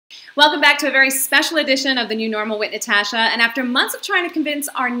Welcome back to a very special edition of The New Normal with Natasha. And after months of trying to convince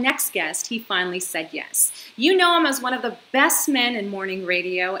our next guest, he finally said yes. You know him as one of the best men in morning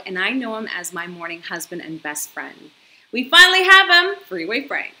radio, and I know him as my morning husband and best friend. We finally have him, Freeway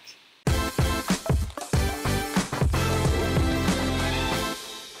Frank.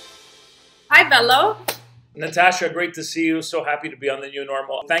 Hi, Bello. Natasha, great to see you. So happy to be on The New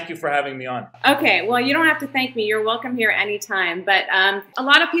Normal. Thank you for having me on. Okay, well, you don't have to thank me. You're welcome here anytime. But a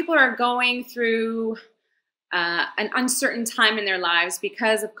lot of people are going through an uncertain time in their lives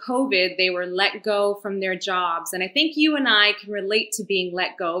because of COVID. They were let go from their jobs. And I think you and I can relate to being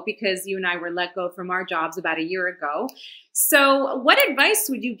let go because you and I were let go from our jobs about a year ago. So what advice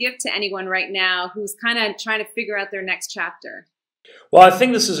would you give to anyone right now who's kind of trying to figure out their next chapter? Well, I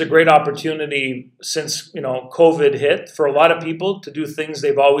think this is a great opportunity since, COVID hit for a lot of people to do things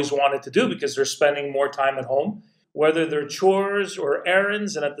they've always wanted to do because they're spending more time at home, whether they're chores or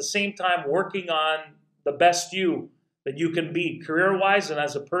errands, and at the same time working on the best you that you can be career-wise and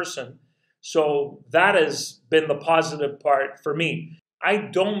as a person. So that has been the positive part for me. I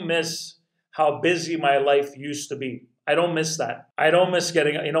don't miss how busy my life used to be. I don't miss that. I don't miss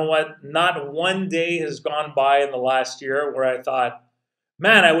getting, not one day has gone by in the last year where I thought,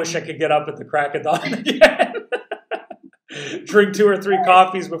 man, I wish I could get up at the crack of dawn again. Drink 2 or 3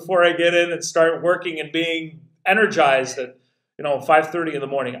 coffees before I get in and start working and being energized at, 5:30 in the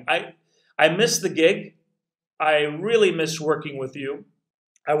morning. I miss the gig. I really miss working with you.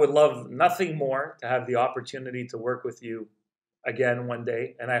 I would love nothing more to have the opportunity to work with you again one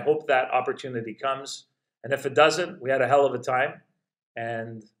day. And I hope that opportunity comes. And if it doesn't, we had a hell of a time.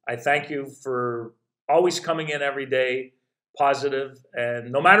 And I thank you for always coming in every day, positive.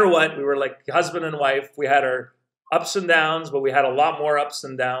 And no matter what, we were like husband and wife. We had our ups and downs, but we had a lot more ups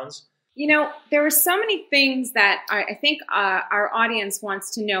and downs. There were so many things that I think our audience wants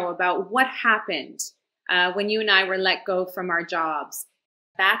to know about what happened when you and I were let go from our jobs.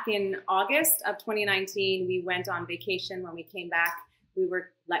 Back in August of 2019, we went on vacation. When we came back, we were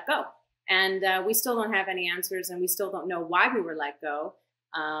let go. And we still don't have any answers, and we still don't know why we were let go.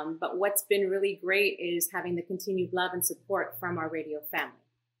 But what's been really great is having the continued love and support from our radio family.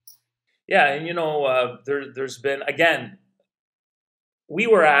 Yeah, and there's been, again, we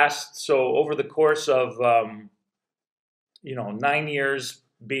were asked, so over the course of, 9 years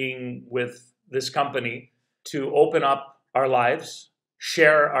being with this company, to open up our lives,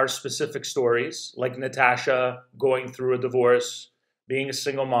 share our specific stories, like Natasha going through a divorce, being a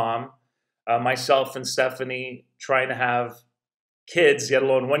single mom, myself and Stephanie trying to have kids, let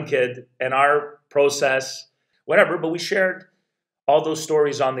alone one kid, and our process, whatever. But we shared all those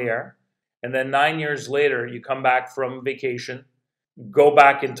stories on the air. And then 9 years later, you come back from vacation, go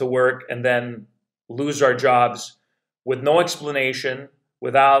back into work, and then lose our jobs with no explanation,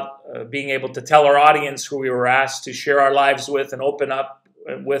 without being able to tell our audience who we were asked to share our lives with and open up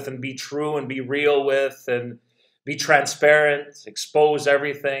with and be true and be real with and be transparent, expose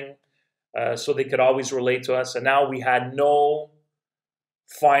everything. So they could always relate to us. And now we had no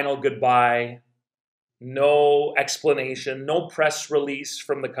final goodbye, no explanation, no press release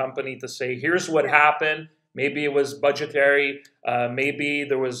from the company to say, here's what happened. Maybe it was budgetary. Maybe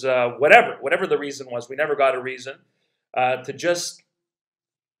there was whatever the reason was. We never got a reason to just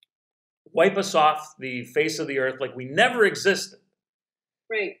wipe us off the face of the earth like we never existed.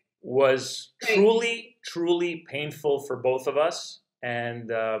 Right. Was truly, truly painful for both of us. And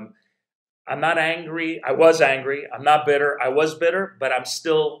I'm not angry. I was angry. I'm not bitter. I was bitter, but I'm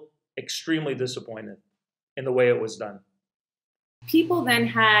still extremely disappointed in the way it was done. People then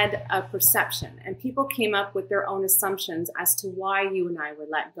had a perception, and people came up with their own assumptions as to why you and I were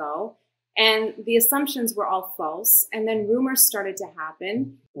let go. And the assumptions were all false. And then rumors started to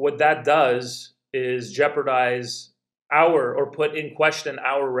happen. What that does is jeopardize or put in question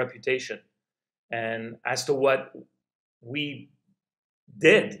our reputation and as to what we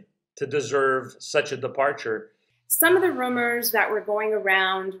did to deserve such a departure. Some of the rumors that were going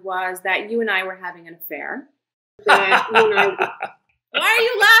around was that you and I were having an affair. Why are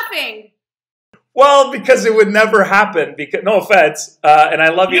you laughing? Well, because it would never happen. Because no offense, and I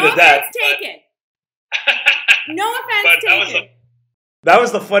love you to death. No offense taken. No offense taken. That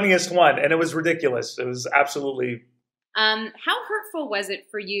was the funniest one, and it was ridiculous. It was absolutely. How hurtful was it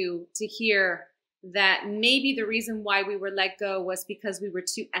for you to hear that maybe the reason why we were let go was because we were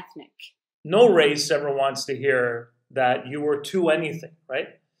too ethnic? No race ever wants to hear that you were too anything,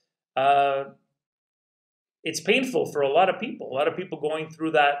 right? It's painful for a lot of people going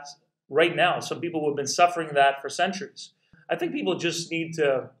through that right now. Some people who have been suffering that for centuries. I think people just need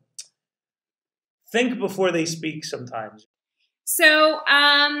to think before they speak sometimes. So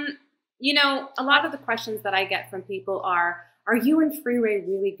You know, a lot of the questions that I get from people are you and Freeway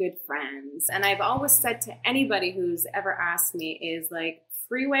really good friends? And I've always said to anybody who's ever asked me is like,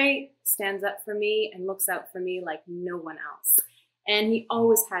 Freeway stands up for me and looks out for me like no one else. And he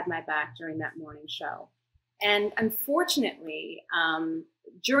always had my back during that morning show. And unfortunately,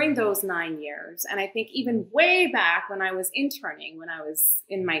 during those 9 years, and I think even way back when I was interning, when I was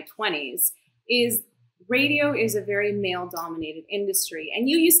in my 20s, is radio is a very male-dominated industry. And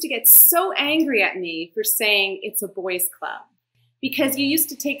you used to get so angry at me for saying it's a boys' club because you used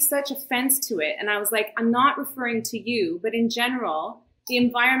to take such offense to it. And I was like, I'm not referring to you, but in general, the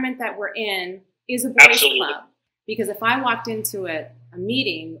environment that we're in is a boys' club. Because if I walked into a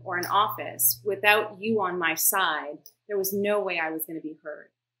meeting or an office without you on my side, there was no way I was going to be heard.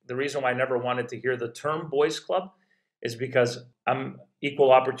 The reason why I never wanted to hear the term boys club is because I'm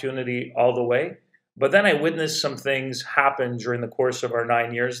equal opportunity all the way. But then I witnessed some things happen during the course of our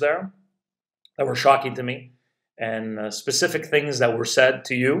 9 years there that were shocking to me, and specific things that were said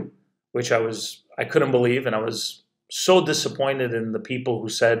to you, which I couldn't believe, and I was so disappointed in the people who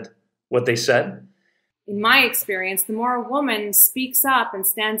said what they said. In my experience, the more a woman speaks up and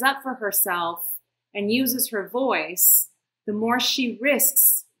stands up for herself and uses her voice, the more she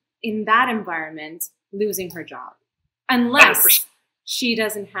risks in that environment losing her job. Unless 100%. She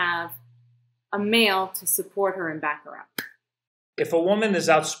doesn't have a male to support her and back her up. If a woman is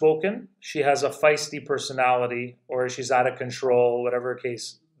outspoken, she has a feisty personality, or she's out of control, whatever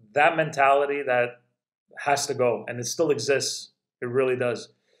case, that mentality that has to go, and it still exists. It really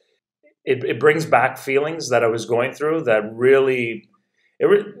does. It brings back feelings that I was going through that really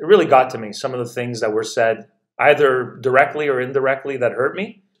got to me. Some of the things that were said, either directly or indirectly, that hurt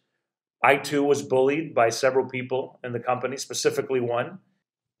me. I too was bullied by several people in the company, specifically one.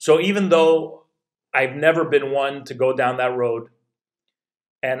 So even though I've never been one to go down that road,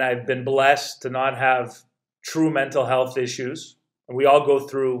 and I've been blessed to not have true mental health issues, and we all go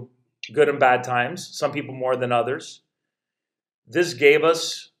through good and bad times, some people more than others, this gave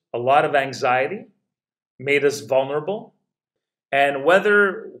us a lot of anxiety, made us vulnerable. And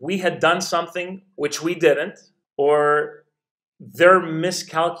whether we had done something, which we didn't, or their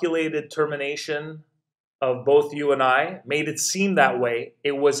miscalculated termination of both you and I made it seem that way,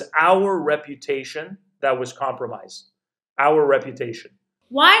 it was our reputation that was compromised. Our reputation.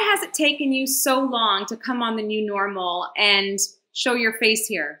 Why has it taken you so long to come on The New Normal and show your face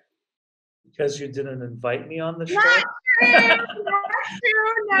here? Because you didn't invite me on the show? Not true.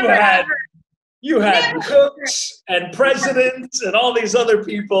 Not true. Never. You had cooks and presidents and all these other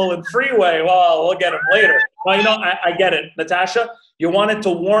people in Freeway. Well, we'll get them later. Well, you know, I get it. Natasha, you wanted to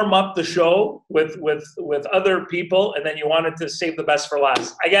warm up the show with other people, and then you wanted to save the best for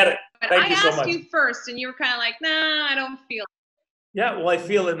last. I get it. Thank you so much. I asked you first, and you were kind of like, nah, I don't feel it. Yeah, well, I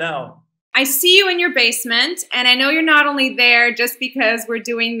feel it now. I see you in your basement, and I know you're not only there just because we're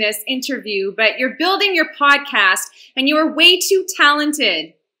doing this interview, but you're building your podcast, and you are way too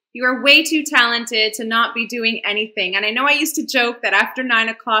talented. You are way too talented to not be doing anything. And I know I used to joke that after 9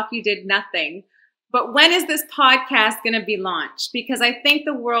 o'clock, you did nothing. But when is this podcast going to be launched? Because I think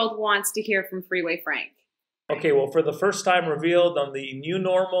the world wants to hear from Freeway Frank. Okay, well, for the first time revealed on The New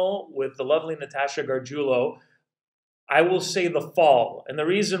Normal with the lovely Natasha Gargiulo, I will say the fall. And the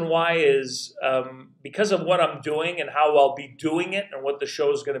reason why is because of what I'm doing and how I'll be doing it and what the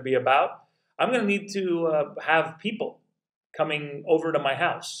show is going to be about, I'm going to need to have people coming over to my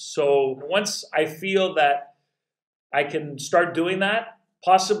house. So once I feel that I can start doing that,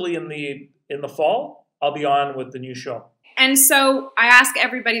 possibly in the fall, I'll be on with the new show. And so I ask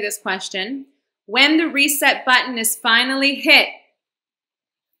everybody this question. When the reset button is finally hit,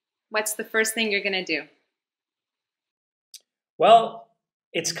 what's the first thing you're going to do? Well,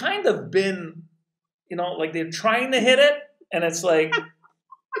 it's kind of been, you know, like they're trying to hit it, and it's like,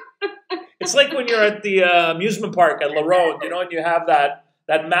 it's like when you're at the amusement park at Marrone, you know, and you have that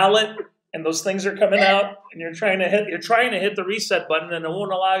mallet, and those things are coming out, and you're trying to hit the reset button, and it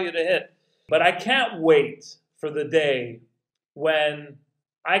won't allow you to hit. But I can't wait for the day when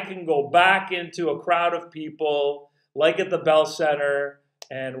I can go back into a crowd of people, like at the Bell Center,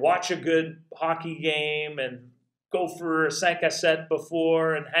 and watch a good hockey game, and go for a 5 à 7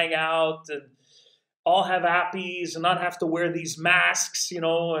 before and hang out and all have appies and not have to wear these masks, you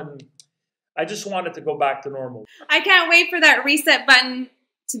know, and I just want it to go back to normal. I can't wait for that reset button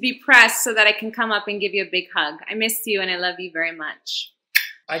to be pressed so that I can come up and give you a big hug. I miss you and I love you very much.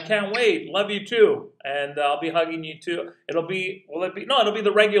 I can't wait. Love you too. And I'll be hugging you too. It'll be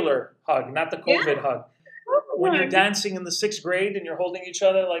the regular hug, not the COVID hug. When you're dancing in the 6th grade and you're holding each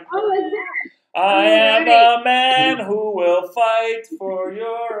other like, oh, is that? I am a man who will fight for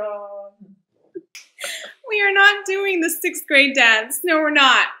your honor. We are not doing the 6th grade dance. No, we're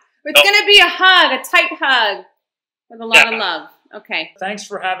not. It's going to be a hug, a tight hug with a lot of love. Okay. Thanks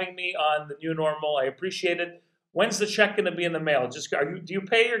for having me on The New Normal. I appreciate it. When's the check going to be in the mail? Do you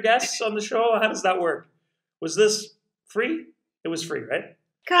pay your guests on the show? How does that work? Was this free? It was free, right?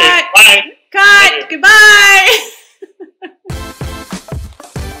 Cut. Okay, bye. Cut. Goodbye.